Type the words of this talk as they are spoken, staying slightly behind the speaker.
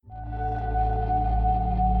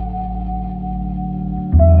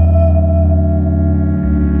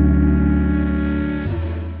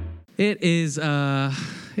It is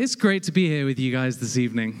it's great to be here with you guys this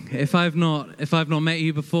evening. If I've not met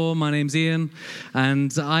you before, my name's Ian,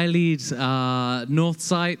 and I lead north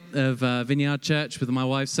site of Vineyard Church with my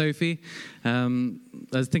wife Sophie.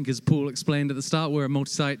 I think as Paul explained at the start, we're a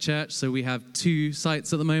multi-site church, so we have 2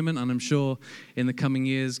 sites at the moment, and I'm sure in the coming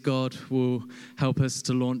years God will help us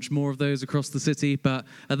to launch more of those across the city. But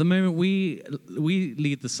at the moment, we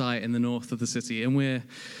lead the site in the north of the city, and we're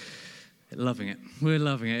loving it. We're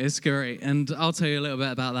loving it. It's great. And I'll tell you a little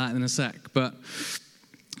bit about that in a sec. But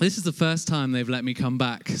this is the first time they've let me come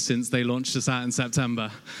back since they launched us out in September.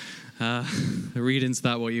 Read into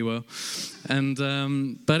that what you will. And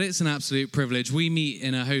but it's an absolute privilege. We meet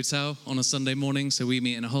in a hotel on a Sunday morning, so we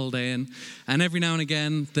meet in a Holiday Inn. And every now and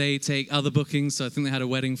again, they take other bookings. So I think they had a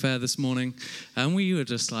wedding fair this morning. And we were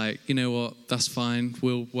just like, you know what, that's fine.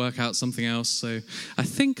 We'll work out something else. So I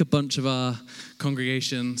think a bunch of our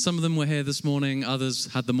congregation, some of them were here this morning,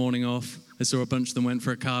 others had the morning off. I saw a bunch of them went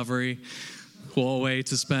for a carvery. What a way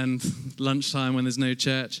to spend lunchtime when there's no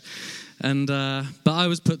church. And but I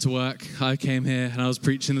was put to work. I came here and I was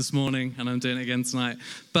preaching this morning, and I'm doing it again tonight.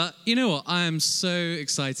 But you know what? I am so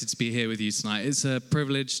excited to be here with you tonight. It's a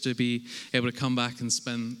privilege to be able to come back and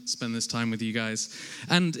spend this time with you guys.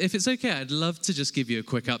 And if it's okay, I'd love to just give you a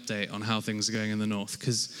quick update on how things are going in the north,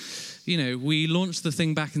 because you know we launched the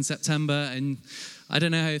thing back in September, and I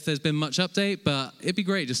don't know if there's been much update, but it'd be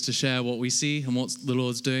great just to share what we see and what the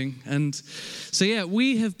Lord's doing. And so, yeah,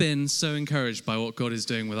 we have been so encouraged by what God is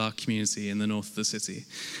doing with our community in the north of the city.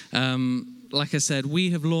 Like I said,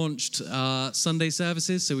 we have launched Sunday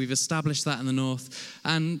services, so we've established that in the north.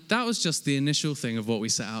 And that was just the initial thing of what we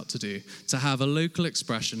set out to do, to have a local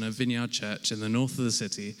expression of Vineyard Church in the north of the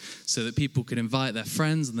city so that people could invite their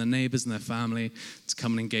friends and their neighbors and their family to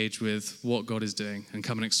come and engage with what God is doing and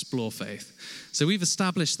come and explore faith. So we've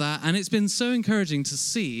established that, and it's been so encouraging to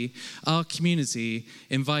see our community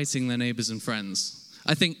inviting their neighbors and friends.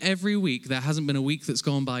 I think every week, there hasn't been a week that's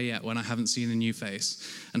gone by yet when I haven't seen a new face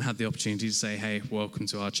and had the opportunity to say, hey, welcome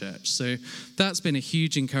to our church. So that's been a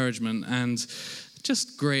huge encouragement and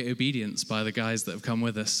just great obedience by the guys that have come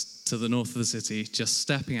with us to the north of the city, just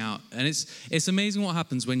stepping out. And it's amazing what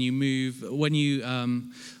happens when you move, when you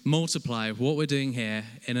multiply what we're doing here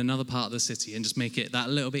in another part of the city and just make it that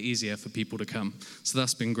little bit easier for people to come. So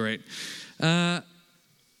that's been great. And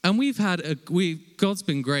God's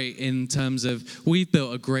been great in terms of we've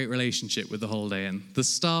built a great relationship with the Holiday Inn. The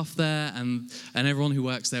staff there and everyone who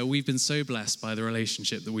works there, we've been so blessed by the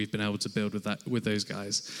relationship that we've been able to build with those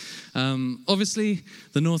guys. Obviously,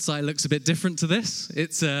 the north side looks a bit different to this.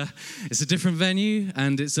 It's a different venue,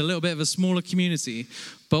 and it's a little bit of a smaller community.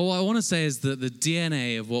 But what I want to say is that the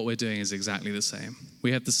DNA of what we're doing is exactly the same.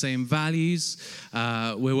 We have the same values,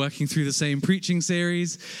 we're working through the same preaching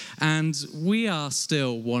series, and we are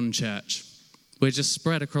still one church. We're just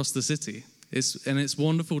spread across the city. It's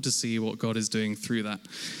wonderful to see what God is doing through that.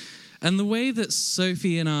 And the way that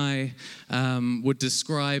Sophie and I would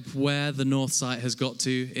describe where the north side has got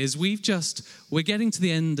to is we're getting to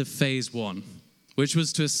the end of phase 1. Which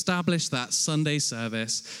was to establish that Sunday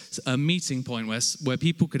service, a meeting point where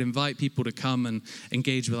people could invite people to come and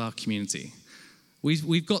engage with our community.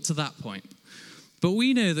 We've got to that point. But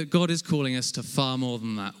we know that God is calling us to far more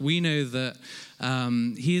than that. We know that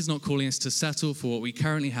He is not calling us to settle for what we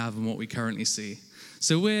currently have and what we currently see.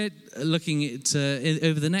 So we're looking at,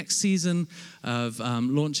 over the next season of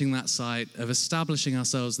launching that site, of establishing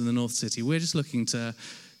ourselves in the North City, we're just looking to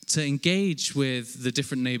engage with the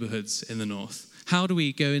different neighborhoods in the North. How do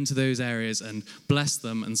we go into those areas and bless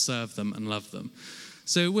them and serve them and love them?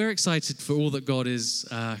 So we're excited for all that God is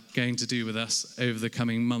going to do with us over the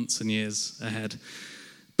coming months and years ahead.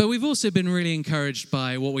 But we've also been really encouraged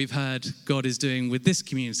by what we've heard God is doing with this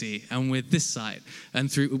community and with this site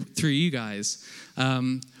and through you guys.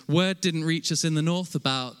 Word didn't reach us in the north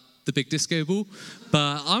about the big disco ball,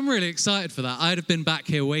 but I'm really excited for that. I'd have been back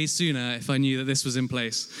here way sooner if I knew that this was in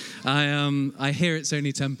place. I hear it's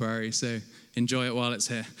only temporary, so enjoy it while it's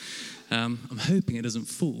here. I'm hoping it doesn't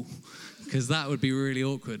fall, because that would be really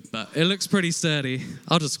awkward, but it looks pretty sturdy.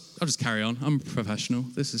 I'll just carry on. I'm a professional.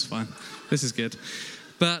 This is fine. This is good.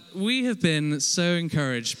 But we have been so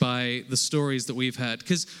encouraged by the stories that we've heard,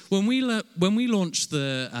 because when we launched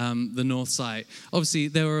the North site, obviously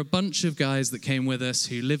there were a bunch of guys that came with us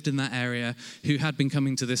who lived in that area, who had been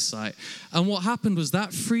coming to this site. And what happened was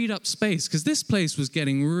that freed up space, because this place was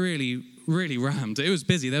getting really, really rammed. It was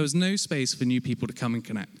busy. There was no space for new people to come and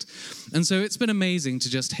connect. And so it's been amazing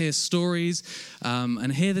to just hear stories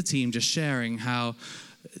and hear the team just sharing how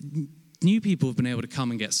new people have been able to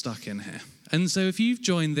come and get stuck in here. And so if you've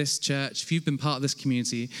joined this church, if you've been part of this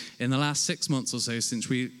community in the last 6 months or so since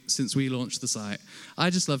we launched the site, I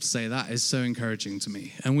just love to say that is so encouraging to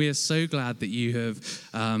me. And we are so glad that you have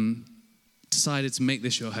decided to make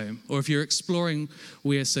this your home. Or if you're exploring,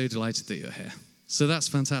 we are so delighted that you're here. So that's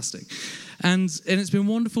fantastic. And it's been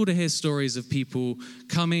wonderful to hear stories of people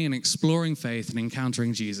coming and exploring faith and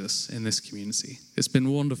encountering Jesus in this community. It's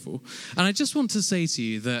been wonderful. And I just want to say to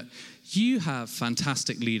you that you have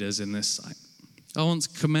fantastic leaders in this site. I want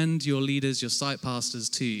to commend your leaders, your site pastors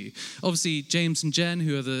to you. Obviously, James and Jen,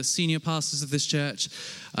 who are the senior pastors of this church,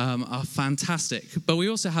 are fantastic. But we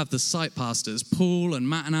also have the site pastors, Paul and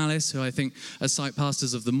Matt and Alice, who I think are site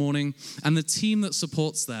pastors of the morning, and the team that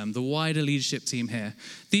supports them, the wider leadership team here.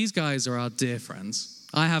 These guys are our dear friends.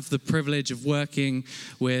 I have the privilege of working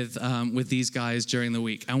with these guys during the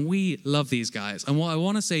week, and we love these guys. And what I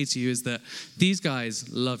want to say to you is that these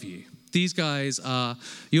guys love you. These guys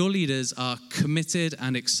your leaders are committed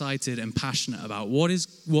and excited and passionate about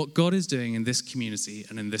what God is doing in this community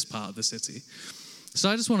and in this part of the city. So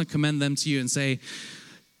I just want to commend them to you and say,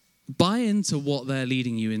 buy into what they're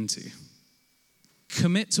leading you into.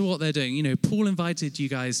 Commit to what they're doing. You know, Paul invited you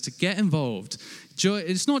guys to get involved.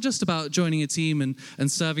 It's not just about joining a team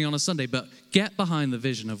and serving on a Sunday, but get behind the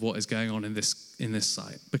vision of what is going on in this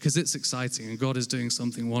site, because it's exciting and God is doing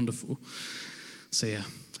something wonderful. So yeah,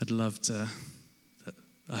 I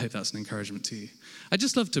hope that's an encouragement to you. I'd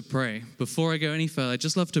just love to pray. Before I go any further, I'd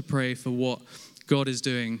just love to pray for what God is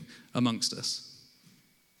doing amongst us.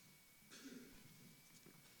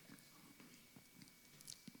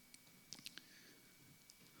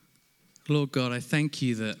 Lord God, I thank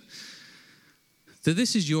you that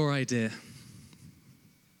this is your idea.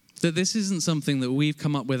 That this isn't something that we've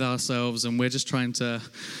come up with ourselves and we're just trying to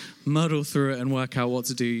muddle through it and work out what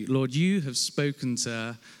to do. Lord, you have spoken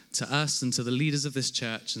to us and to the leaders of this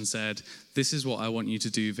church and said, this is what I want you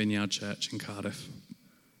to do, Vineyard Church in Cardiff.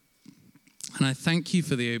 And I thank you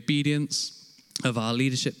for the obedience of our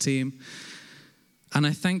leadership team. And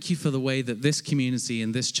I thank you for the way that this community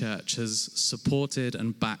and this church has supported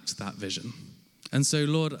and backed that vision. And so,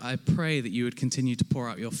 Lord, I pray that you would continue to pour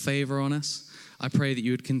out your favor on us. I pray that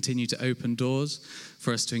you would continue to open doors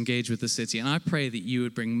for us to engage with the city. And I pray that you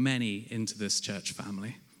would bring many into this church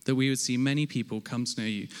family, that we would see many people come to know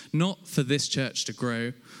you, not for this church to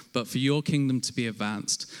grow, but for your kingdom to be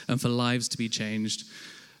advanced and for lives to be changed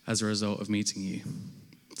as a result of meeting you.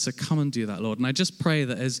 So come and do that, Lord. And I just pray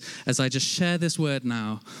that as I just share this word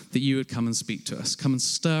now, that you would come and speak to us. Come and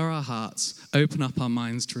stir our hearts, open up our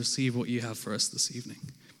minds to receive what you have for us this evening.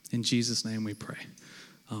 In Jesus' name we pray.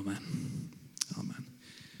 Amen. Amen.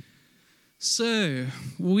 So,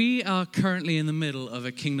 we are currently in the middle of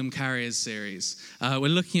a Kingdom Carriers series. We're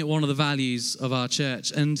looking at one of the values of our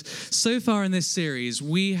church. And so far in this series,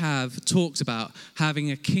 we have talked about having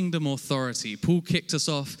a kingdom authority. Paul kicked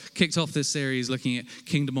off this series looking at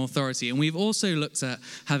kingdom authority. And we've also looked at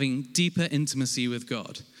having deeper intimacy with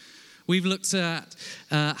God. We've looked at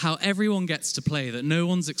how everyone gets to play, that no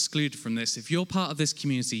one's excluded from this. If you're part of this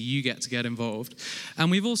community, you get to get involved.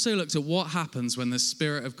 And we've also looked at what happens when the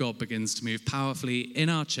Spirit of God begins to move powerfully in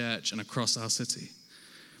our church and across our city.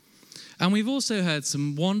 And we've also heard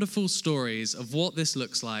some wonderful stories of what this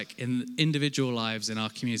looks like in individual lives in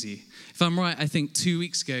our community. If I'm right, I think 2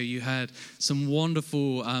 weeks ago you heard some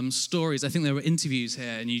wonderful stories. I think there were interviews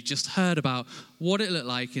here, and you just heard about what it looked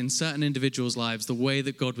like in certain individuals' lives, the way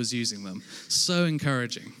that God was using them. So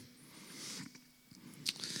encouraging.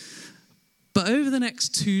 But over the next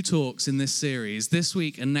 2 talks in this series, this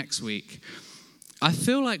week and next week, I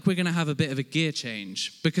feel like we're going to have a bit of a gear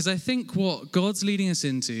change, because I think what God's leading us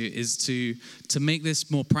into is to make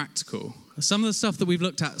this more practical. Some of the stuff that we've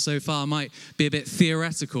looked at so far might be a bit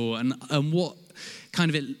theoretical and what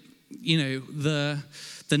kind of it,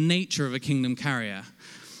 the nature of a kingdom carrier.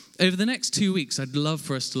 Over the next 2 weeks, I'd love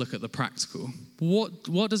for us to look at the practical.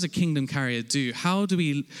 What does a kingdom carrier do? How do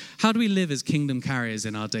we live as kingdom carriers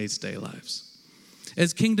in our day-to-day lives?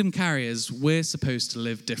 As kingdom carriers, we're supposed to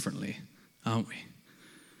live differently, aren't we?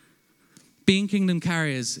 Being kingdom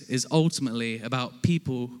carriers is ultimately about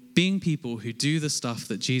being people who do the stuff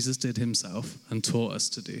that Jesus did himself and taught us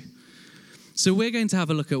to do. So we're going to have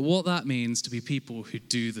a look at what that means to be people who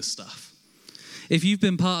do the stuff. If you've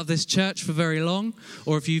been part of this church for very long,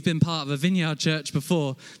 or if you've been part of a Vineyard church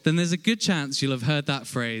before, then there's a good chance you'll have heard that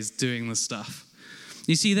phrase, doing the stuff.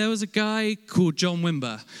 You see, there was a guy called John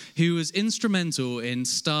Wimber who was instrumental in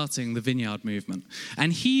starting the Vineyard movement.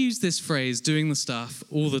 And he used this phrase, doing the stuff,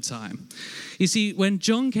 all the time. You see, when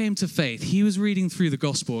John came to faith, he was reading through the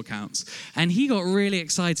gospel accounts. And he got really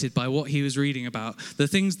excited by what he was reading about, the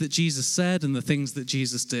things that Jesus said and the things that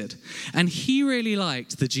Jesus did. And he really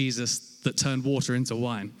liked the Jesus that turned water into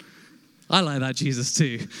wine. I like that Jesus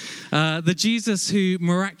too. The Jesus who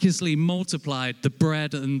miraculously multiplied the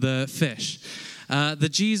bread and the fish. The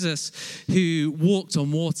Jesus who walked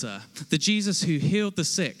on water, the Jesus who healed the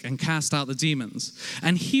sick and cast out the demons.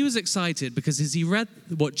 And he was excited because as he read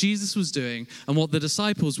what Jesus was doing and what the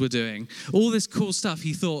disciples were doing, all this cool stuff,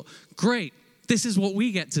 he thought, great, this is what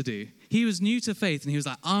we get to do. He was new to faith and he was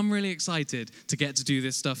like, I'm really excited to get to do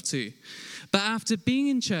this stuff too. But after being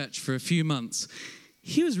in church for a few months,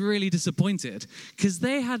 he was really disappointed because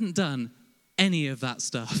they hadn't done any of that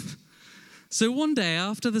stuff. So one day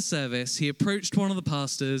after the service, he approached one of the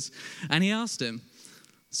pastors and he asked him,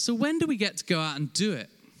 so when do we get to go out and do it?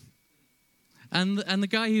 And the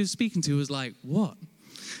guy he was speaking to was like, what?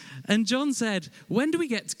 And John said, when do we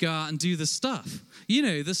get to go out and do the stuff? You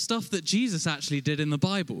know, the stuff that Jesus actually did in the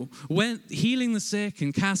Bible. When healing the sick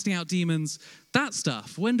and casting out demons, that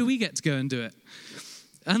stuff. When do we get to go and do it?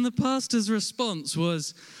 And the pastor's response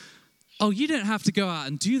was, oh, you don't have to go out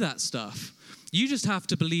and do that stuff. You just have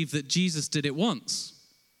to believe that Jesus did it once.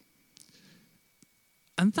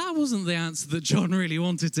 And that wasn't the answer that John really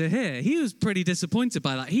wanted to hear. He was pretty disappointed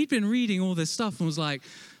by that. He'd been reading all this stuff and was like,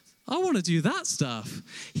 I want to do that stuff.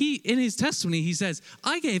 In his testimony, he says,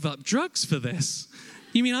 I gave up drugs for this.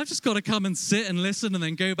 You mean I've just got to come and sit and listen and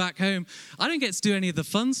then go back home? I don't get to do any of the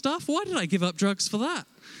fun stuff. Why did I give up drugs for that?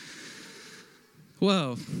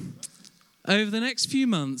 Well, over the next few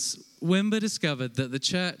months, Wimber discovered that the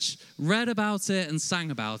church read about it and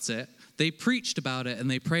sang about it. They preached about it and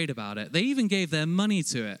they prayed about it. They even gave their money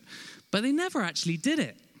to it. But they never actually did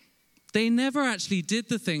it. They never actually did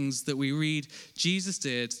the things that we read Jesus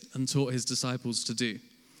did and taught his disciples to do.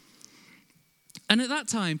 And at that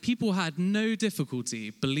time, people had no difficulty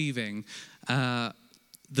believing the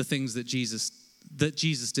things that Jesus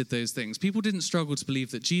did those things. People didn't struggle to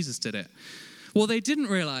believe that Jesus did it. What they didn't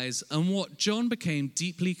realize, and what John became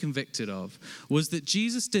deeply convicted of, was that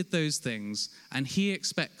Jesus did those things, and he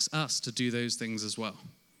expects us to do those things as well.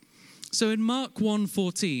 So in Mark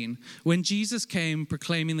 1:14, when Jesus came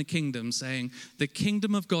proclaiming the kingdom, saying, the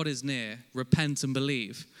kingdom of God is near, repent and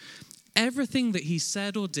believe, everything that he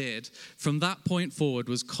said or did from that point forward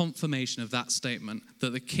was confirmation of that statement,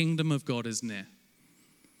 that the kingdom of God is near.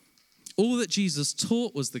 All that Jesus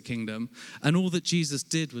taught was the kingdom, and all that Jesus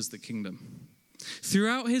did was the kingdom.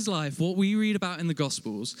 Throughout his life, what we read about in the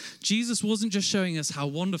Gospels, Jesus wasn't just showing us how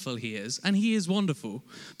wonderful he is, and he is wonderful,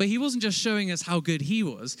 but he wasn't just showing us how good he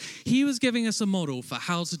was giving us a model for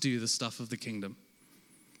how to do the stuff of the kingdom.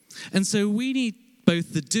 And so we need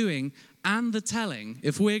both the doing and the telling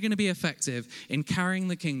if we're going to be effective in carrying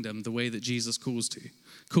the kingdom the way that Jesus calls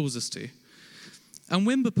us to. And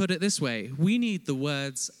Wimber put it this way, we need the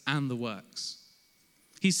words and the works.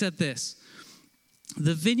 He said this,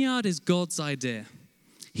 the vineyard is God's idea.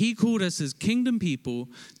 He called us as kingdom people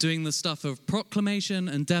doing the stuff of proclamation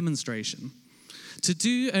and demonstration. To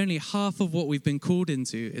do only half of what we've been called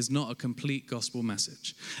into is not a complete gospel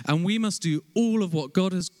message. And we must do all of what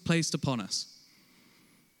God has placed upon us.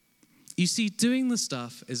 You see, doing the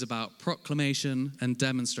stuff is about proclamation and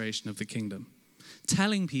demonstration of the kingdom.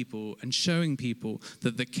 Telling people and showing people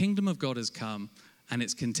that the kingdom of God has come and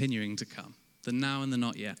it's continuing to come. The now and the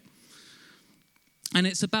not yet. And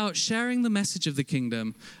it's about sharing the message of the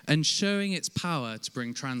kingdom and showing its power to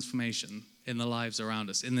bring transformation in the lives around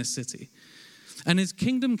us, in this city. And as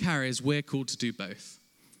kingdom carriers, we're called to do both.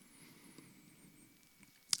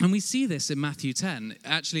 And we see this in Matthew 10,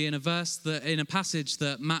 actually in a passage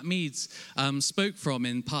that Matt Meads spoke from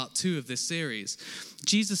in part 2 of this series.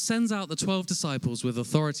 Jesus sends out the 12 disciples with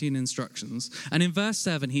authority and instructions. And in verse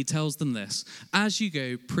 7, he tells them this, as you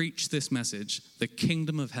go, preach this message, the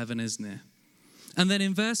kingdom of heaven is near. And then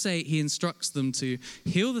in verse 8, he instructs them to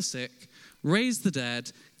heal the sick, raise the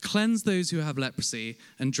dead, cleanse those who have leprosy,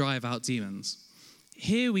 and drive out demons.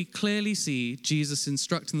 Here we clearly see Jesus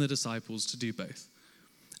instructing the disciples to do both.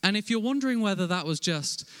 And if you're wondering whether that was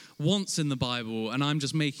just once in the Bible and I'm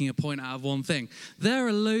just making a point out of one thing, there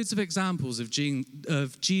are loads of examples of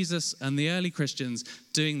Jesus and the early Christians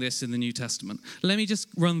doing this in the New Testament. Let me just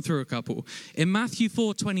run through a couple. In Matthew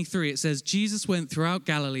 4:23, it says, Jesus went throughout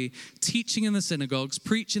Galilee, teaching in the synagogues,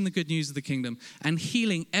 preaching the good news of the kingdom, and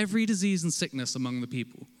healing every disease and sickness among the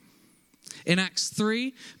people. In Acts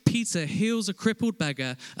 3, Peter heals a crippled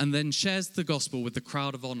beggar and then shares the gospel with the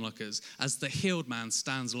crowd of onlookers as the healed man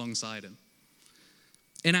stands alongside him.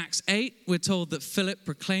 In Acts 8, we're told that Philip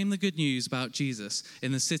proclaimed the good news about Jesus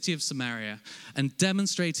in the city of Samaria and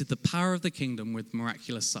demonstrated the power of the kingdom with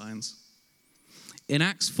miraculous signs. In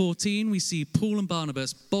Acts 14, we see Paul and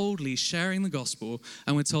Barnabas boldly sharing the gospel,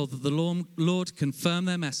 and we're told that the Lord confirmed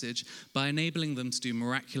their message by enabling them to do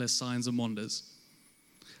miraculous signs and wonders.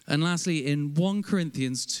 And lastly, in 1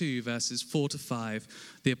 Corinthians 2, verses 4-5,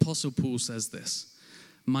 the Apostle Paul says this: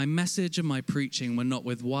 "My message and my preaching were not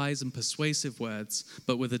with wise and persuasive words,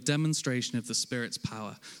 but with a demonstration of the Spirit's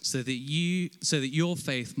power, so that your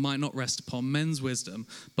faith might not rest upon men's wisdom,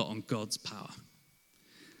 but on God's power."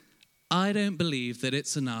 I don't believe that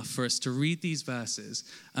it's enough for us to read these verses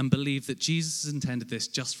and believe that Jesus intended this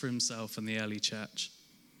just for himself and the early church,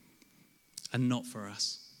 and not for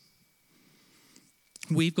us.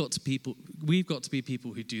 We've got to be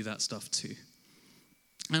people who do that stuff too.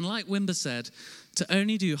 And like Wimber said, to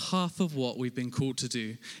only do half of what we've been called to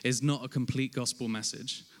do is not a complete gospel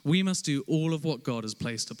message. We must do all of what God has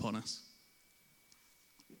placed upon us.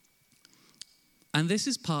 And this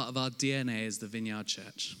is part of our DNA as the Vineyard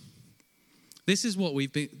Church. This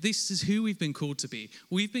is who we've been called to be.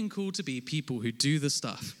 We've been called to be people who do the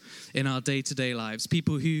stuff in our day-to-day lives,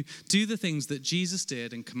 people who do the things that Jesus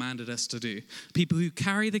did and commanded us to do, people who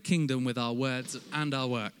carry the kingdom with our words and our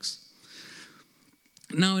works.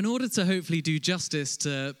 Now, in order to hopefully do justice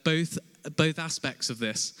to both aspects of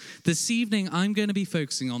this evening I'm going to be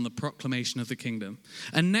focusing on the proclamation of the kingdom.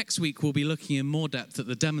 And next week we'll be looking in more depth at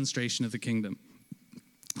the demonstration of the kingdom.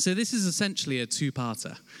 So this is essentially a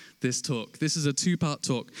two-parter, this talk. This is a two-part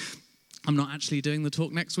talk. I'm not actually doing the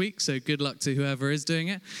talk next week, so good luck to whoever is doing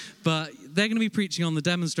it. But they're going to be preaching on the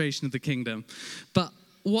demonstration of the kingdom. But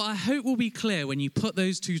what I hope will be clear when you put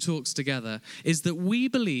those two talks together is that we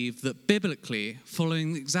believe that biblically,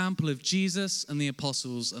 following the example of Jesus and the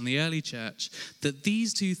apostles and the early church, that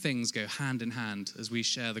these two things go hand in hand as we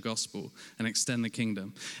share the gospel and extend the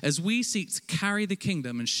kingdom. As we seek to carry the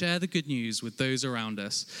kingdom and share the good news with those around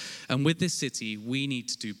us and with this city, we need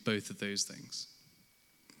to do both of those things.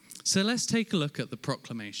 So let's take a look at the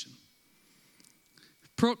proclamation.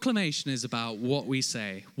 Proclamation is about what we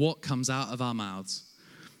say, what comes out of our mouths.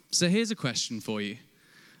 So here's a question for you.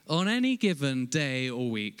 On any given day or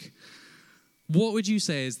week, what would you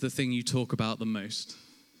say is the thing you talk about the most?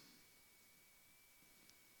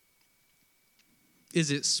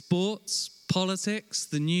 Is it sports, politics,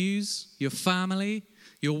 the news, your family,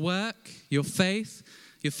 your work, your faith,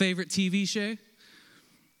 your favorite TV show?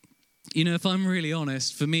 You know, if I'm really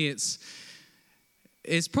honest, for me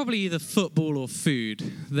it's probably either football or food.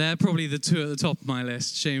 They're probably the two at the top of my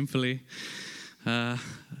list, shamefully.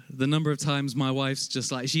 The number of times my wife's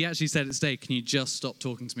just like, she actually said it today, can you just stop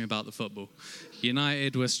talking to me about the football?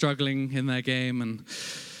 United were struggling in their game and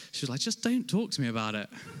she was like, just don't talk to me about it.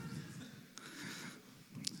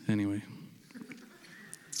 Anyway.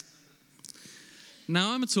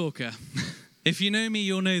 Now I'm a talker. If you know me,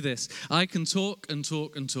 you'll know this. I can talk and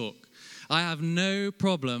talk and talk. I have no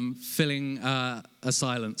problem filling a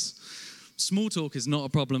silence. Small talk is not a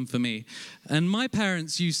problem for me. And my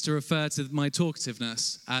parents used to refer to my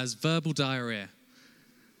talkativeness as verbal diarrhea.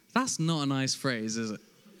 That's not a nice phrase, is it?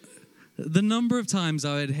 The number of times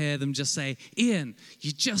I would hear them just say, Ian,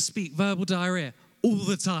 you just speak verbal diarrhea all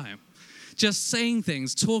the time. Just saying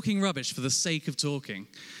things, talking rubbish for the sake of talking.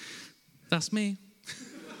 That's me.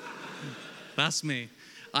 That's me.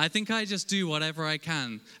 I think I just do whatever I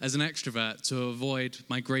can as an extrovert to avoid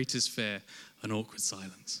my greatest fear, an awkward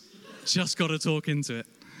silence. Just got to talk into it.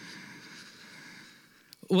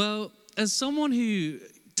 Well, as someone who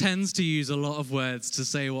tends to use a lot of words to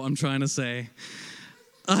say what I'm trying to say,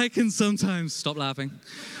 I can sometimes, stop laughing,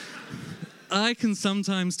 I can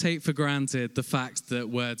sometimes take for granted the fact that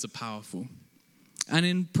words are powerful. And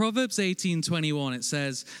in Proverbs 18:21, it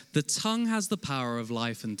says, the tongue has the power of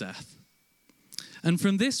life and death. And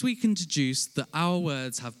from this we can deduce that our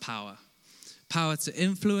words have power. Power to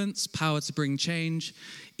influence, power to bring change,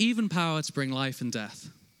 even power to bring life and death.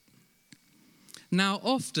 Now,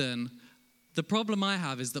 often, the problem I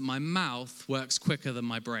have is that my mouth works quicker than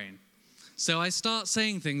my brain. So I start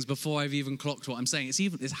saying things before I've even clocked what I'm saying.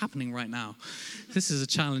 It's happening right now. This is a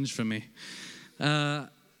challenge for me.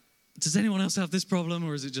 Does anyone else have this problem,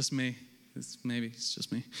 or is it just me? Maybe it's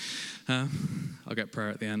just me. I'll get prayer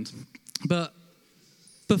at the end. But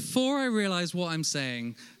before I realize what I'm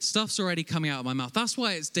saying, stuff's already coming out of my mouth. That's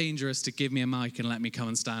why it's dangerous to give me a mic and let me come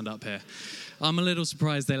and stand up here. I'm a little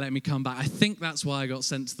surprised they let me come back. I think that's why I got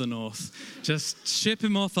sent to the north. Just ship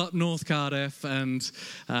him off up North Cardiff, and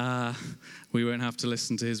we won't have to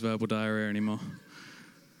listen to his verbal diarrhea anymore.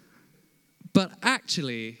 But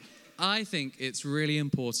actually, I think it's really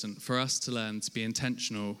important for us to learn to be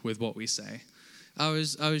intentional with what we say. I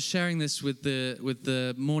was sharing this with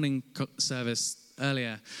the morning service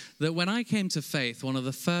earlier, that when I came to faith, one of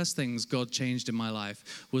the first things God changed in my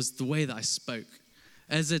life was the way that I spoke.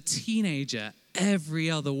 As a teenager,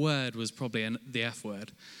 every other word was probably the F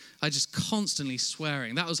word. I just constantly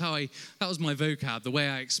swearing. That was my vocab, the way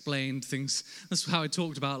I explained things. That's how I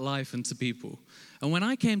talked about life and to people. And when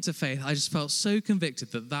I came to faith, I just felt so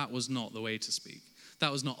convicted that that was not the way to speak.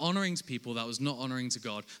 That was not honoring to people. That was not honoring to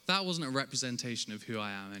God. That wasn't a representation of who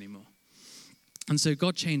I am anymore. And so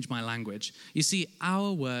God changed my language. You see,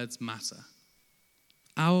 our words matter.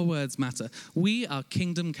 Our words matter. We are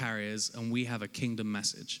kingdom carriers, and we have a kingdom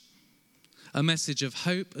message. A message of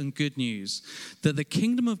hope and good news that the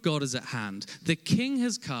kingdom of God is at hand. The King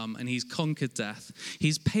has come and he's conquered death.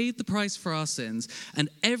 He's paid the price for our sins, and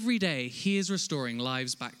every day he is restoring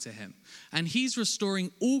lives back to him. And he's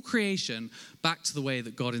restoring all creation back to the way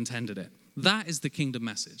that God intended it. That is the kingdom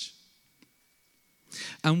message.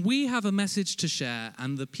 And we have a message to share,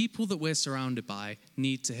 and the people that we're surrounded by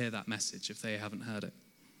need to hear that message if they haven't heard it.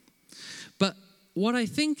 But what I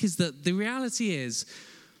think is that the reality is,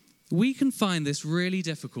 we can find this really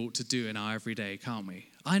difficult to do in our everyday, can't we?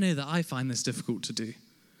 I know that I find this difficult to do.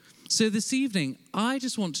 So this evening, I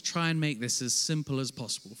just want to try and make this as simple as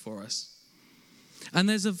possible for us. And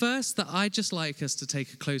there's a verse that I'd just like us to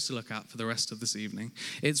take a closer look at for the rest of this evening.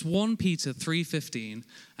 It's 1 Peter 3:15,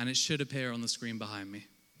 and it should appear on the screen behind me.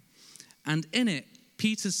 And in it,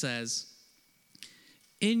 Peter says,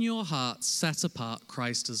 "In your hearts set apart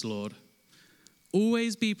Christ as Lord.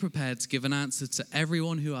 Always be prepared to give an answer to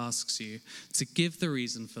everyone who asks you, to give the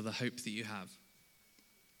reason for the hope that you have."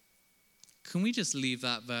 Can we just leave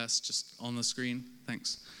that verse just on the screen?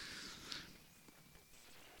 Thanks.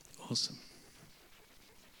 Awesome.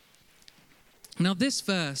 Now, this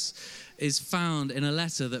verse is found in a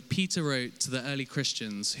letter that Peter wrote to the early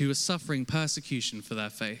Christians who were suffering persecution for their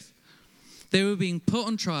faith. They were being put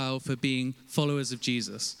on trial for being followers of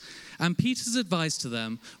Jesus. And Peter's advice to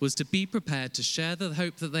them was to be prepared to share the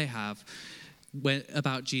hope that they have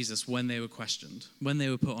about Jesus when they were questioned, when they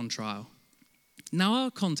were put on trial. Now,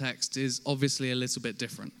 our context is obviously a little bit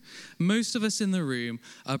different. Most of us in the room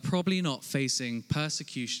are probably not facing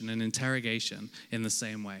persecution and interrogation in the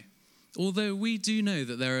same way. Although we do know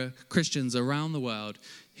that there are Christians around the world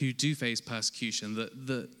who do face persecution,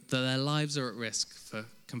 that their lives are at risk for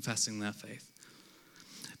confessing their faith.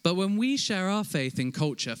 But when we share our faith in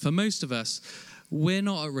culture, for most of us, we're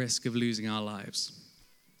not at risk of losing our lives.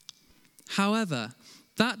 However,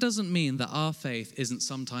 that doesn't mean that our faith isn't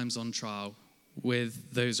sometimes on trial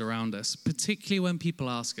with those around us, particularly when people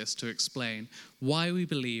ask us to explain why we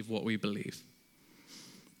believe what we believe.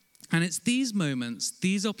 And it's these moments,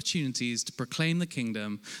 these opportunities to proclaim the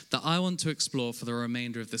kingdom that I want to explore for the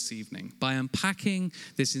remainder of this evening by unpacking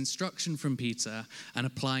this instruction from Peter and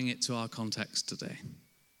applying it to our context today.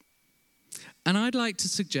 And I'd like to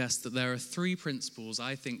suggest that there are 3 principles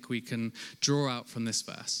I think we can draw out from this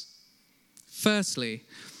verse. Firstly,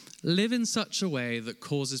 live in such a way that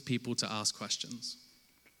causes people to ask questions.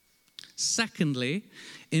 Secondly,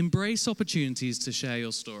 embrace opportunities to share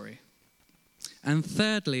your story. And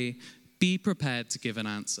thirdly, be prepared to give an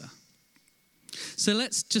answer. So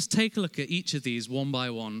let's just take a look at each of these one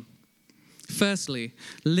by one. Firstly,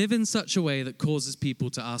 live in such a way that causes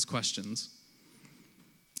people to ask questions.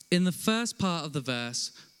 In the first part of the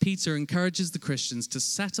verse, Peter encourages the Christians to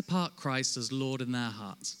set apart Christ as Lord in their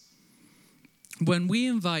hearts. When we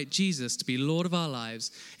invite Jesus to be Lord of our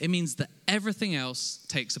lives, it means that everything else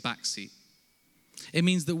takes a back seat. It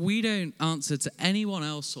means that we don't answer to anyone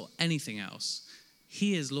else or anything else.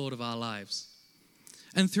 He is Lord of our lives.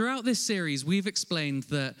 And throughout this series, we've explained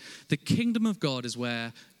that the kingdom of God is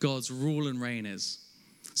where God's rule and reign is.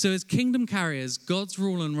 So as kingdom carriers, God's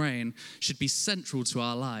rule and reign should be central to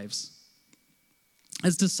our lives.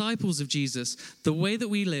 As disciples of Jesus, the way that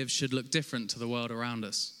we live should look different to the world around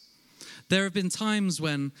us. There have been times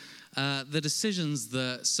when the decisions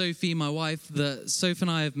that Sophie, my wife, that Soph and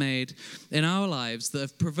I have made in our lives that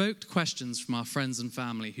have provoked questions from our friends and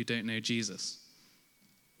family who don't know Jesus.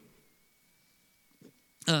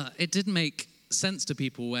 It didn't make sense to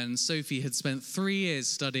people when Sophie had spent 3 years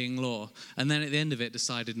studying law and then at the end of it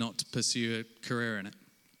decided not to pursue a career in it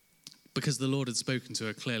because the Lord had spoken to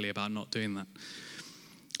her clearly about not doing that.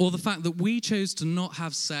 or the fact that we chose to not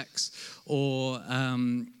have sex or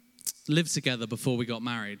live together before we got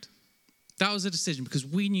married. That was a decision because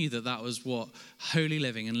we knew that that was what holy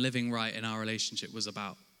living and living right in our relationship was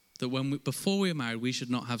about. That before we were married, we should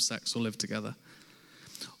not have sex or live together.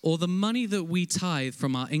 Or the money that we tithe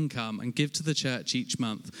from our income and give to the church each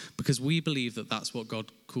month because we believe that that's what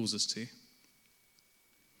God calls us to.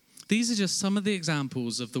 These are just some of the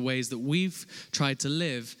examples of the ways that we've tried to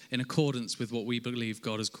live in accordance with what we believe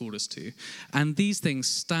God has called us to. And these things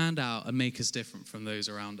stand out and make us different from those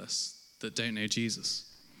around us that don't know Jesus.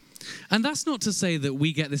 And that's not to say that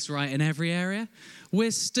we get this right in every area.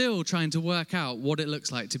 We're still trying to work out what it looks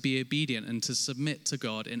like to be obedient and to submit to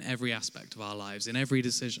God in every aspect of our lives, in every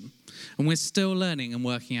decision. And we're still learning and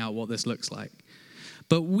working out what this looks like.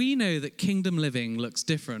 But we know that kingdom living looks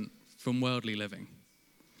different from worldly living.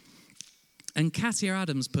 And Katia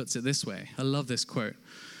Adams puts it this way. I love this quote.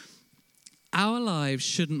 Our lives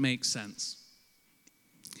shouldn't make sense.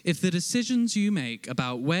 If the decisions you make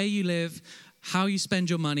about where you live, how you spend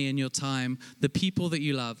your money and your time, the people that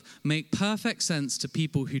you love, make perfect sense to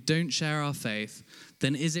people who don't share our faith,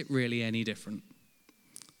 then is it really any different?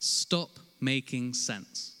 Stop making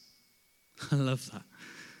sense. I love that.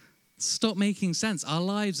 Stop making sense. Our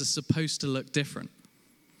lives are supposed to look different.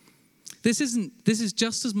 This is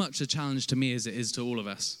just as much a challenge to me as it is to all of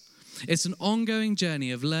us. It's an ongoing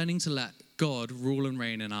journey of learning to let God rule and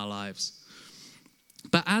reign in our lives.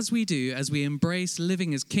 But as we do, as we embrace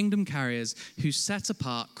living as kingdom carriers who set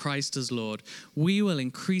apart Christ as Lord, we will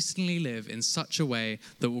increasingly live in such a way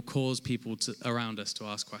that will cause people around us to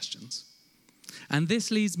ask questions. And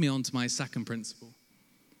this leads me on to my second principle.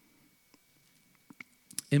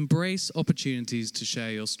 Embrace opportunities to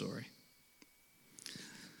share your story.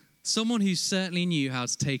 Someone who certainly knew how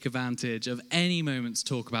to take advantage of any moment to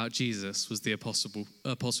talk about Jesus was the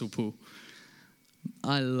Apostle Paul.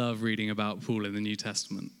 I love reading about Paul in the New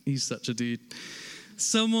Testament. He's such a dude.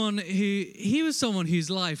 He was someone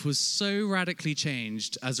whose life was so radically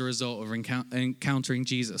changed as a result of encountering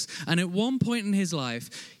Jesus. And at one point in his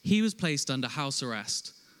life, he was placed under house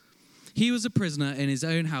arrest. He was a prisoner in his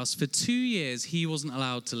own house. For 2 years, he wasn't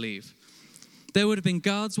allowed to leave. There would have been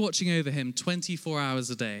guards watching over him 24 hours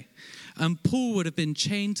a day. And Paul would have been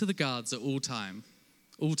chained to the guards at all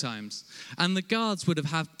times. And the guards would have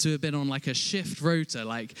had to have been on like a shift rota,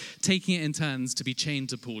 like taking it in turns to be chained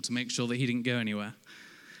to Paul to make sure that he didn't go anywhere.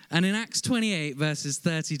 And in Acts 28, verses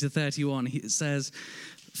 30 to 31, it says,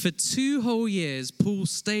 for 2 whole years, Paul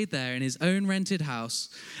stayed there in his own rented house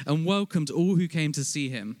and welcomed all who came to see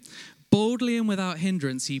him. Boldly and without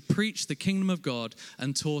hindrance, he preached the kingdom of God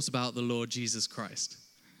and taught about the Lord Jesus Christ.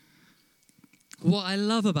 What I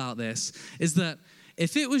love about this is that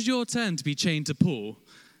if it was your turn to be chained to Paul,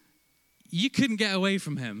 you couldn't get away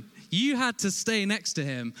from him. You had to stay next to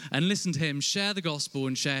him and listen to him share the gospel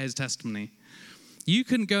and share his testimony. You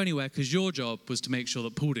couldn't go anywhere because your job was to make sure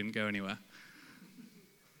that Paul didn't go anywhere.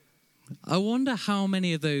 I wonder how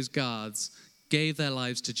many of those guards gave their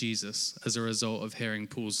lives to Jesus as a result of hearing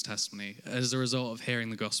Paul's testimony, as a result of hearing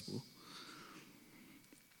the gospel.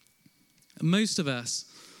 Most of us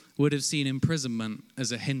would have seen imprisonment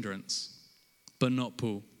as a hindrance, but not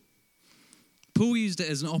Paul. Paul used it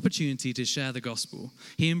as an opportunity to share the gospel.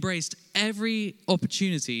 He embraced every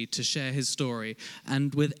opportunity to share his story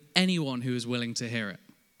and with anyone who was willing to hear it.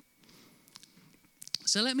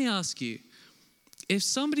 So let me ask you, if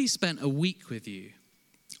somebody spent a week with you,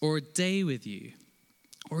 or a day with you,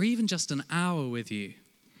 or even just an hour with you,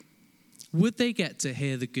 would they get to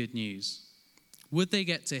hear the good news? Would they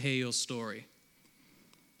get to hear your story?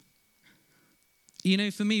 You know,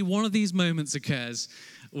 for me, one of these moments occurs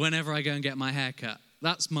whenever I go and get my hair cut.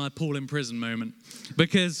 That's my Paul in prison moment.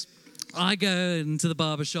 Because I go into the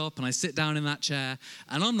barber shop and I sit down in that chair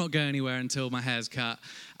and I'm not going anywhere until my hair's cut.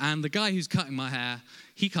 And the guy who's cutting my hair,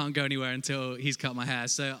 he can't go anywhere until he's cut my hair.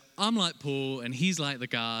 So I'm like Paul and he's like the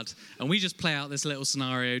guard. And we just play out this little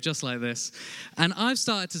scenario just like this. And I've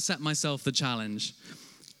started to set myself the challenge.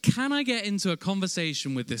 Can I get into a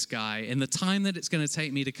conversation with this guy in the time that it's going to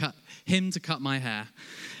take me to cut my hair?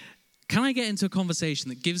 Can I get into a conversation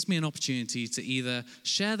that gives me an opportunity to either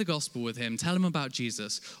share the gospel with him, tell him about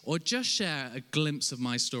Jesus, or just share a glimpse of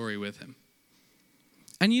my story with him?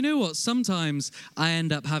 And you know what? Sometimes I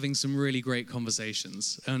end up having some really great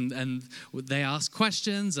conversations and they ask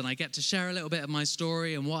questions and I get to share a little bit of my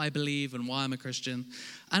story and what I believe and why I'm a Christian.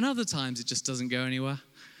 And other times it just doesn't go anywhere.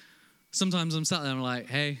 Sometimes I'm sat there and I'm like,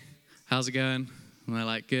 hey, how's it going? And they're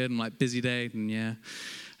like, good. I'm like, busy day. And yeah.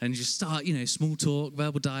 And you start, small talk,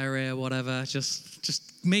 verbal diarrhea, whatever,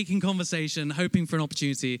 just making conversation, hoping for an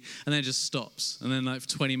opportunity, and then it just stops. And then like for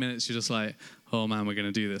 20 minutes, you're just like, oh man, we're going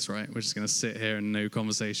to do this, right? We're just going to sit here and no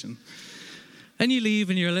conversation. And you leave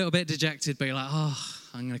and you're a little bit dejected, but you're like, oh,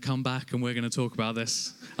 I'm going to come back and we're going to talk about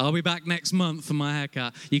this. I'll be back next month for my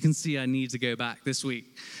haircut. You can see I need to go back this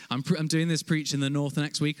week. I'm doing this preach in the north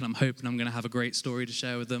next week, and I'm hoping I'm going to have a great story to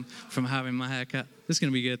share with them from having my haircut. This is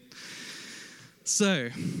going to be good. So,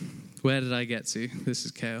 where did I get to? This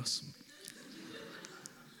is chaos.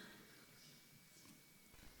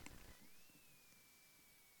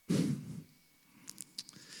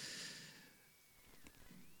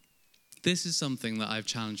 This is something that I've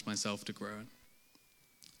challenged myself to grow in.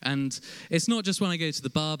 And it's not just when I go to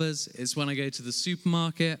the barbers, it's when I go to the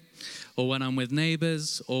supermarket, or when I'm with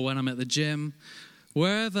neighbors, or when I'm at the gym.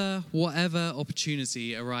 Wherever, whatever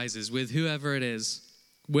opportunity arises with whoever it is,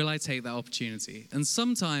 will I take that opportunity? And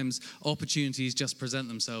sometimes opportunities just present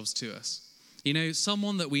themselves to us. You know,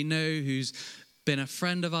 someone that we know who's been a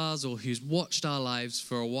friend of ours or who's watched our lives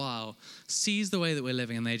for a while sees the way that we're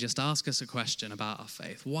living, and they just ask us a question about our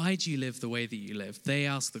faith. Why do you live the way that you live? They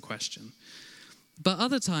ask the question. But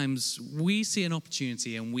other times, we see an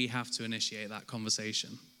opportunity and we have to initiate that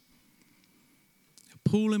conversation.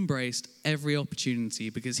 Paul embraced every opportunity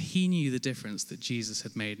because he knew the difference that Jesus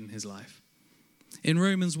had made in his life. In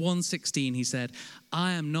Romans 1:16, he said,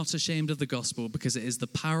 I am not ashamed of the gospel because it is the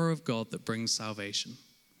power of God that brings salvation.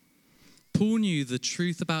 Paul knew the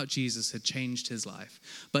truth about Jesus had changed his life,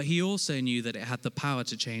 but he also knew that it had the power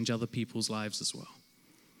to change other people's lives as well.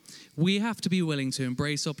 We have to be willing to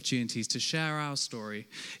embrace opportunities to share our story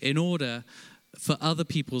in order for other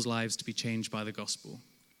people's lives to be changed by the gospel.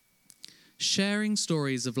 Sharing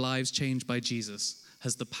stories of lives changed by Jesus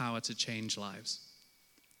has the power to change lives.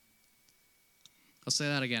 I'll say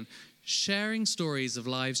that again. Sharing stories of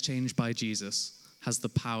lives changed by Jesus has the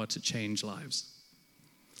power to change lives.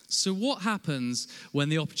 So what happens when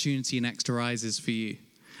the opportunity next arises for you?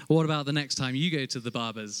 What about the next time you go to the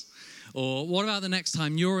barbers? Or what about the next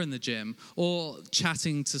time you're in the gym or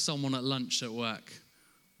chatting to someone at lunch at work?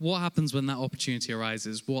 What happens when that opportunity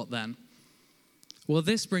arises? What then? Well,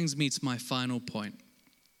 this brings me to my final point.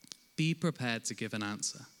 Be prepared to give an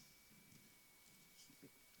answer.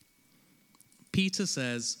 Peter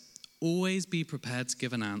says, always be prepared to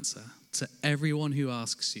give an answer to everyone who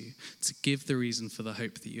asks you to give the reason for the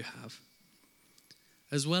hope that you have.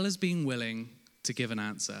 As well as being willing to give an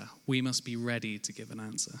answer, we must be ready to give an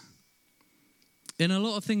answer. In a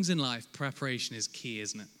lot of things in life, preparation is key,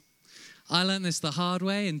 isn't it? I learned this the hard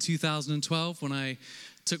way in 2012 when I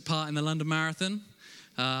took part in the London Marathon.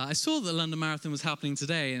 I saw that the London Marathon was happening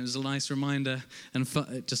today, and it was a nice reminder, and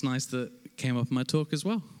just nice that it came up in my talk as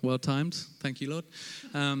well. Well timed. Thank you, Lord.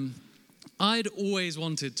 I'd always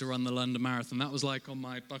wanted to run the London Marathon. That was like on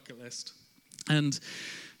my bucket list. And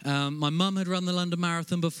my mum had run the London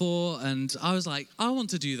Marathon before, and I was like, I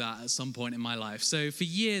want to do that at some point in my life. So for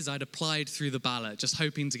years, I'd applied through the ballot, just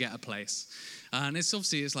hoping to get a place. And it's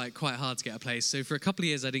like quite hard to get a place. So for a couple of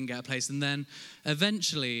years, I didn't get a place. And then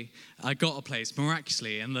eventually, I got a place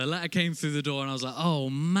miraculously. And the letter came through the door, and I was like, oh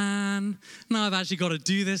man, now I've actually got to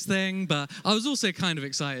do this thing. But I was also kind of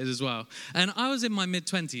excited as well. And I was in my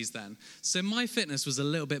mid-20s then. So my fitness was a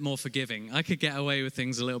little bit more forgiving. I could get away with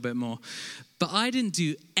things a little bit more. But I didn't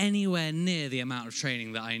do anywhere near the amount of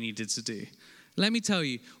training that I needed to do. Let me tell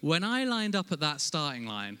you, when I lined up at that starting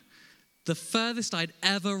line, the furthest I'd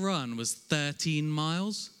ever run was 13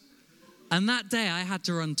 miles. And that day I had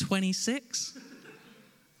to run 26.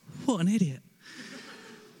 What an idiot.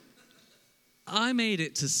 I made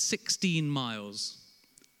it to 16 miles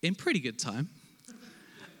in pretty good time.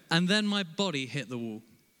 And then my body hit the wall.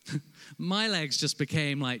 My legs just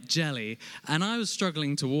became like jelly, and I was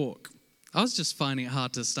struggling to walk. I was just finding it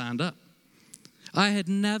hard to stand up. I had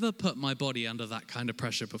never put my body under that kind of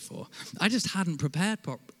pressure before. I just hadn't prepared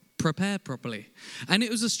properly. And it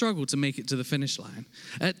was a struggle to make it to the finish line.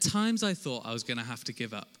 At times I thought I was going to have to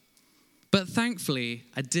give up. But thankfully,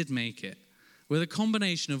 I did make it. With a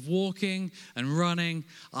combination of walking and running,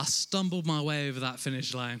 I stumbled my way over that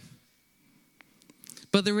finish line.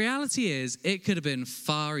 But the reality is, it could have been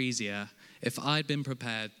far easier if I'd been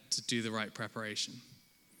prepared to do the right preparation.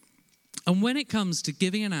 And when it comes to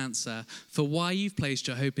giving an answer for why you've placed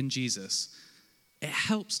your hope in Jesus, it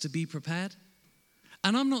helps to be prepared.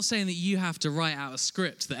 And I'm not saying that you have to write out a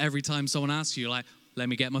script that every time someone asks you, like, let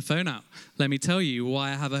me get my phone out. Let me tell you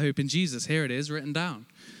why I have a hope in Jesus. Here it is, written down.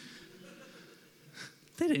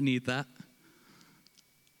 They don't need that.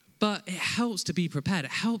 But it helps to be prepared.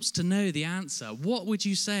 It helps to know the answer. What would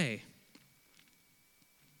you say?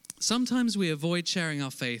 Sometimes we avoid sharing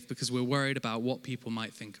our faith because we're worried about what people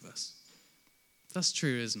might think of us. That's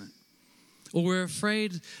true, isn't it? Or we're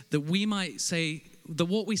afraid that we might say that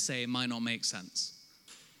what we say might not make sense.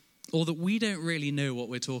 Or that we don't really know what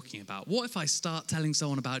we're talking about. What if I start telling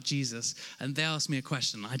someone about Jesus and they ask me a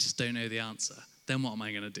question and I just don't know the answer? Then what am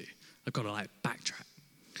I going to do? I've got to backtrack.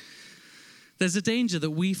 There's a danger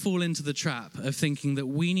that we fall into the trap of thinking that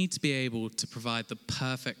we need to be able to provide the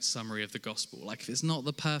perfect summary of the gospel. Like if it's not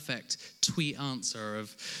the perfect tweet answer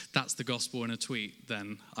of that's the gospel in a tweet,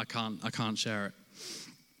 then I can't share it.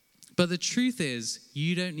 But the truth is,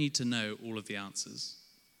 you don't need to know all of the answers.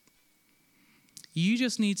 You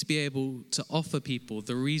just need to be able to offer people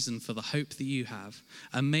the reason for the hope that you have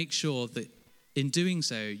and make sure that in doing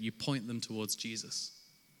so, you point them towards Jesus.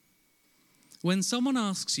 When someone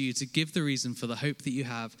asks you to give the reason for the hope that you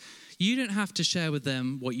have, you don't have to share with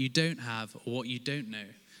them what you don't have or what you don't know.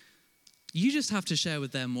 You just have to share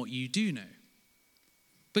with them what you do know.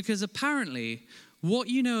 Because apparently, what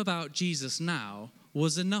you know about Jesus now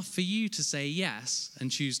was enough for you to say yes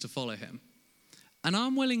and choose to follow him. And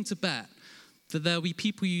I'm willing to bet that there'll be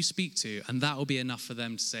people you speak to, and that will be enough for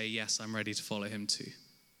them to say, yes, I'm ready to follow him too.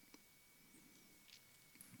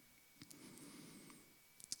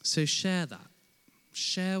 So share that.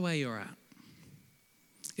 Share where you're at.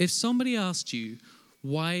 If somebody asked you,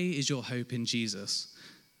 why is your hope in Jesus?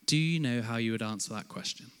 Do you know how you would answer that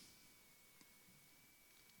question?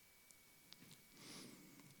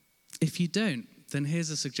 If you don't, then here's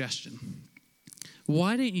a suggestion.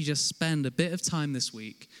 Why don't you just spend a bit of time this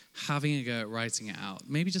week having a go at writing it out?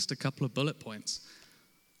 Maybe just a couple of bullet points.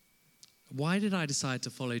 Why did I decide to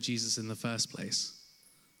follow Jesus in the first place?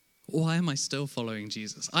 Why am I still following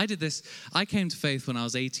Jesus? I did this. I came to faith when I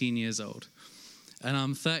was 18 years old. And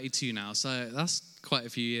I'm 32 now, so that's quite a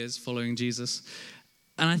few years following Jesus.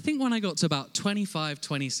 And I think when I got to about 25,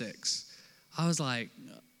 26, I was like,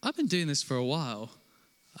 I've been doing this for a while.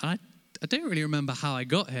 And I don't really remember how I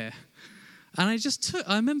got here. And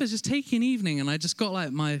I remember just taking an evening and I just got I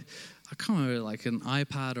can't remember, an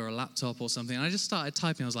iPad or a laptop or something. And I just started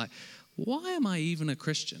typing. I was like, why am I even a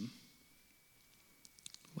Christian?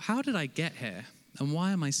 How did I get here? And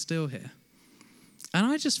why am I still here? And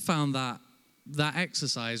I just found that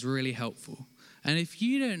exercise really helpful. And if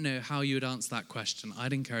you don't know how you would answer that question,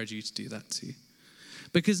 I'd encourage you to do that too.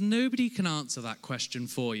 Because nobody can answer that question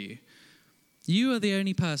for you. You are the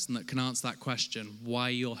only person that can answer that question, why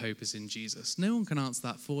your hope is in Jesus. No one can answer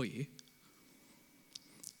that for you.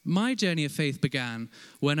 My journey of faith began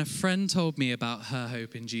when a friend told me about her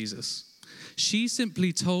hope in Jesus. She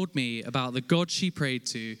simply told me about the God she prayed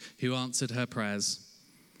to who answered her prayers.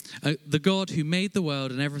 The God who made the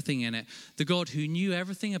world and everything in it. The God who knew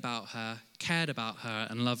everything about her, cared about her,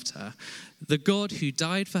 and loved her. The God who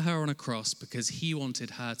died for her on a cross because he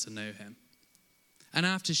wanted her to know him. And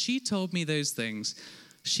after she told me those things,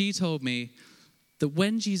 she told me that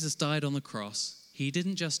when Jesus died on the cross, he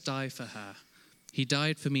didn't just die for her. He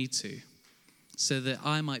died for me too, so that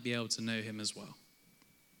I might be able to know him as well.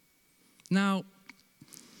 Now,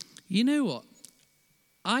 you know what?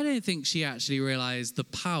 I don't think she actually realized the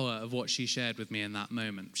power of what she shared with me in that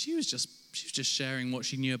moment. She was just sharing what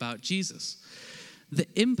she knew about Jesus. The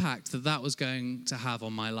impact that was going to have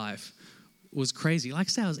on my life was crazy. Like I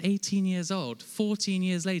said, I was 18 years old. 14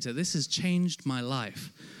 years later, this has changed my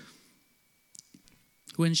life.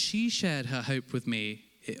 When she shared her hope with me,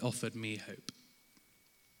 it offered me hope.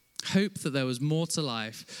 Hope that there was more to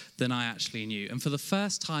life than I actually knew. And for the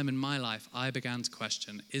first time in my life, I began to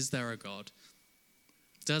question, is there a God?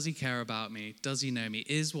 Does he care about me? Does he know me?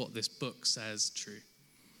 Is what this book says true?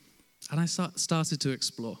 And I started to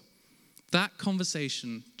explore. That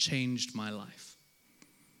conversation changed my life.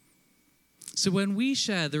 So when we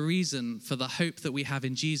share the reason for the hope that we have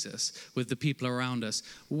in Jesus with the people around us,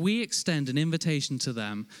 we extend an invitation to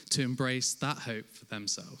them to embrace that hope for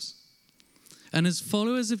themselves. And as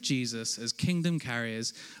followers of Jesus, as kingdom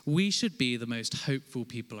carriers, we should be the most hopeful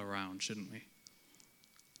people around, shouldn't we?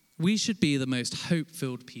 We should be the most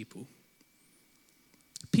hope-filled people.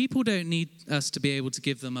 People don't need us to be able to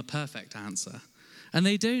give them a perfect answer. And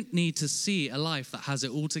they don't need to see a life that has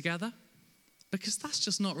it all together. Because that's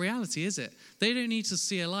just not reality, is it? They don't need to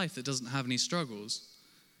see a life that doesn't have any struggles.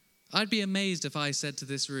 I'd be amazed if I said to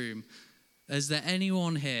this room, is there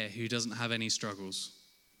anyone here who doesn't have any struggles?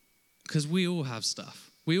 Because we all have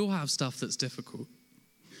stuff. We all have stuff that's difficult.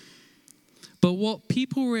 But what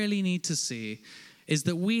people really need to see is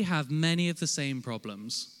that we have many of the same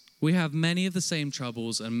problems. We have many of the same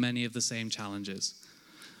troubles and many of the same challenges.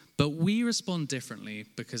 But we respond differently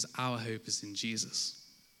because our hope is in Jesus.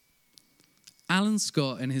 Alan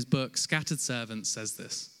Scott, in his book, Scattered Servants, says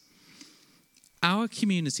this: our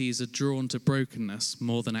communities are drawn to brokenness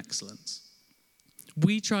more than excellence.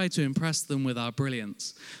 We try to impress them with our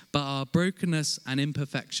brilliance, but our brokenness and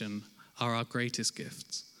imperfection are our greatest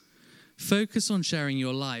gifts. Focus on sharing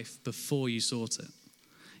your life before you sort it.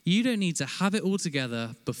 You don't need to have it all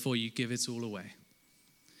together before you give it all away.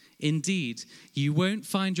 Indeed, you won't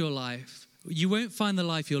find the life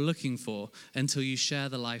you're looking for until you share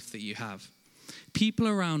the life that you have. People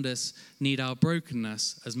around us need our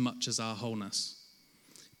brokenness as much as our wholeness.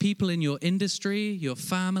 People in your industry, your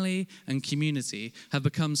family, and community have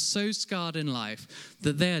become so scarred in life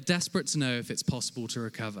that they are desperate to know if it's possible to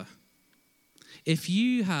recover. If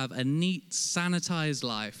you have a neat, sanitized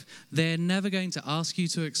life, they're never going to ask you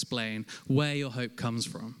to explain where your hope comes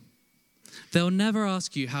from. They'll never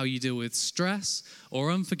ask you how you deal with stress or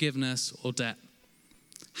unforgiveness or debt.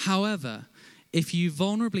 However, if you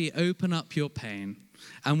vulnerably open up your pain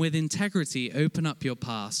and with integrity open up your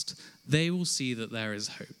past, they will see that there is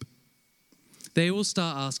hope. They will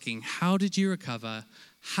start asking, how did you recover?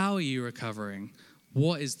 How are you recovering?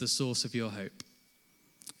 What is the source of your hope?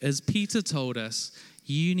 As Peter told us,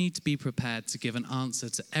 you need to be prepared to give an answer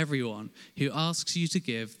to everyone who asks you to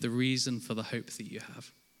give the reason for the hope that you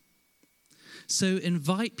have. So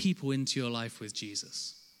invite people into your life with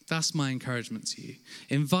Jesus. That's my encouragement to you.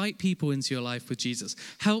 Invite people into your life with Jesus.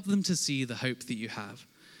 Help them to see the hope that you have.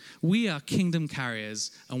 We are kingdom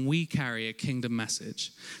carriers and we carry a kingdom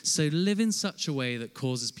message. So live in such a way that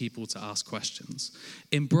causes people to ask questions.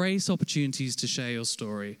 Embrace opportunities to share your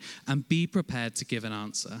story and be prepared to give an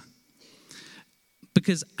answer.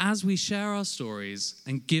 Because as we share our stories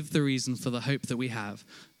and give the reason for the hope that we have,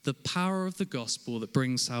 the power of the gospel that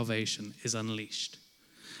brings salvation is unleashed.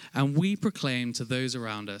 And we proclaim to those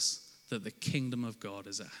around us that the kingdom of God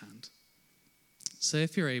is at hand. So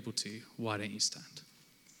if you're able to, why don't you stand?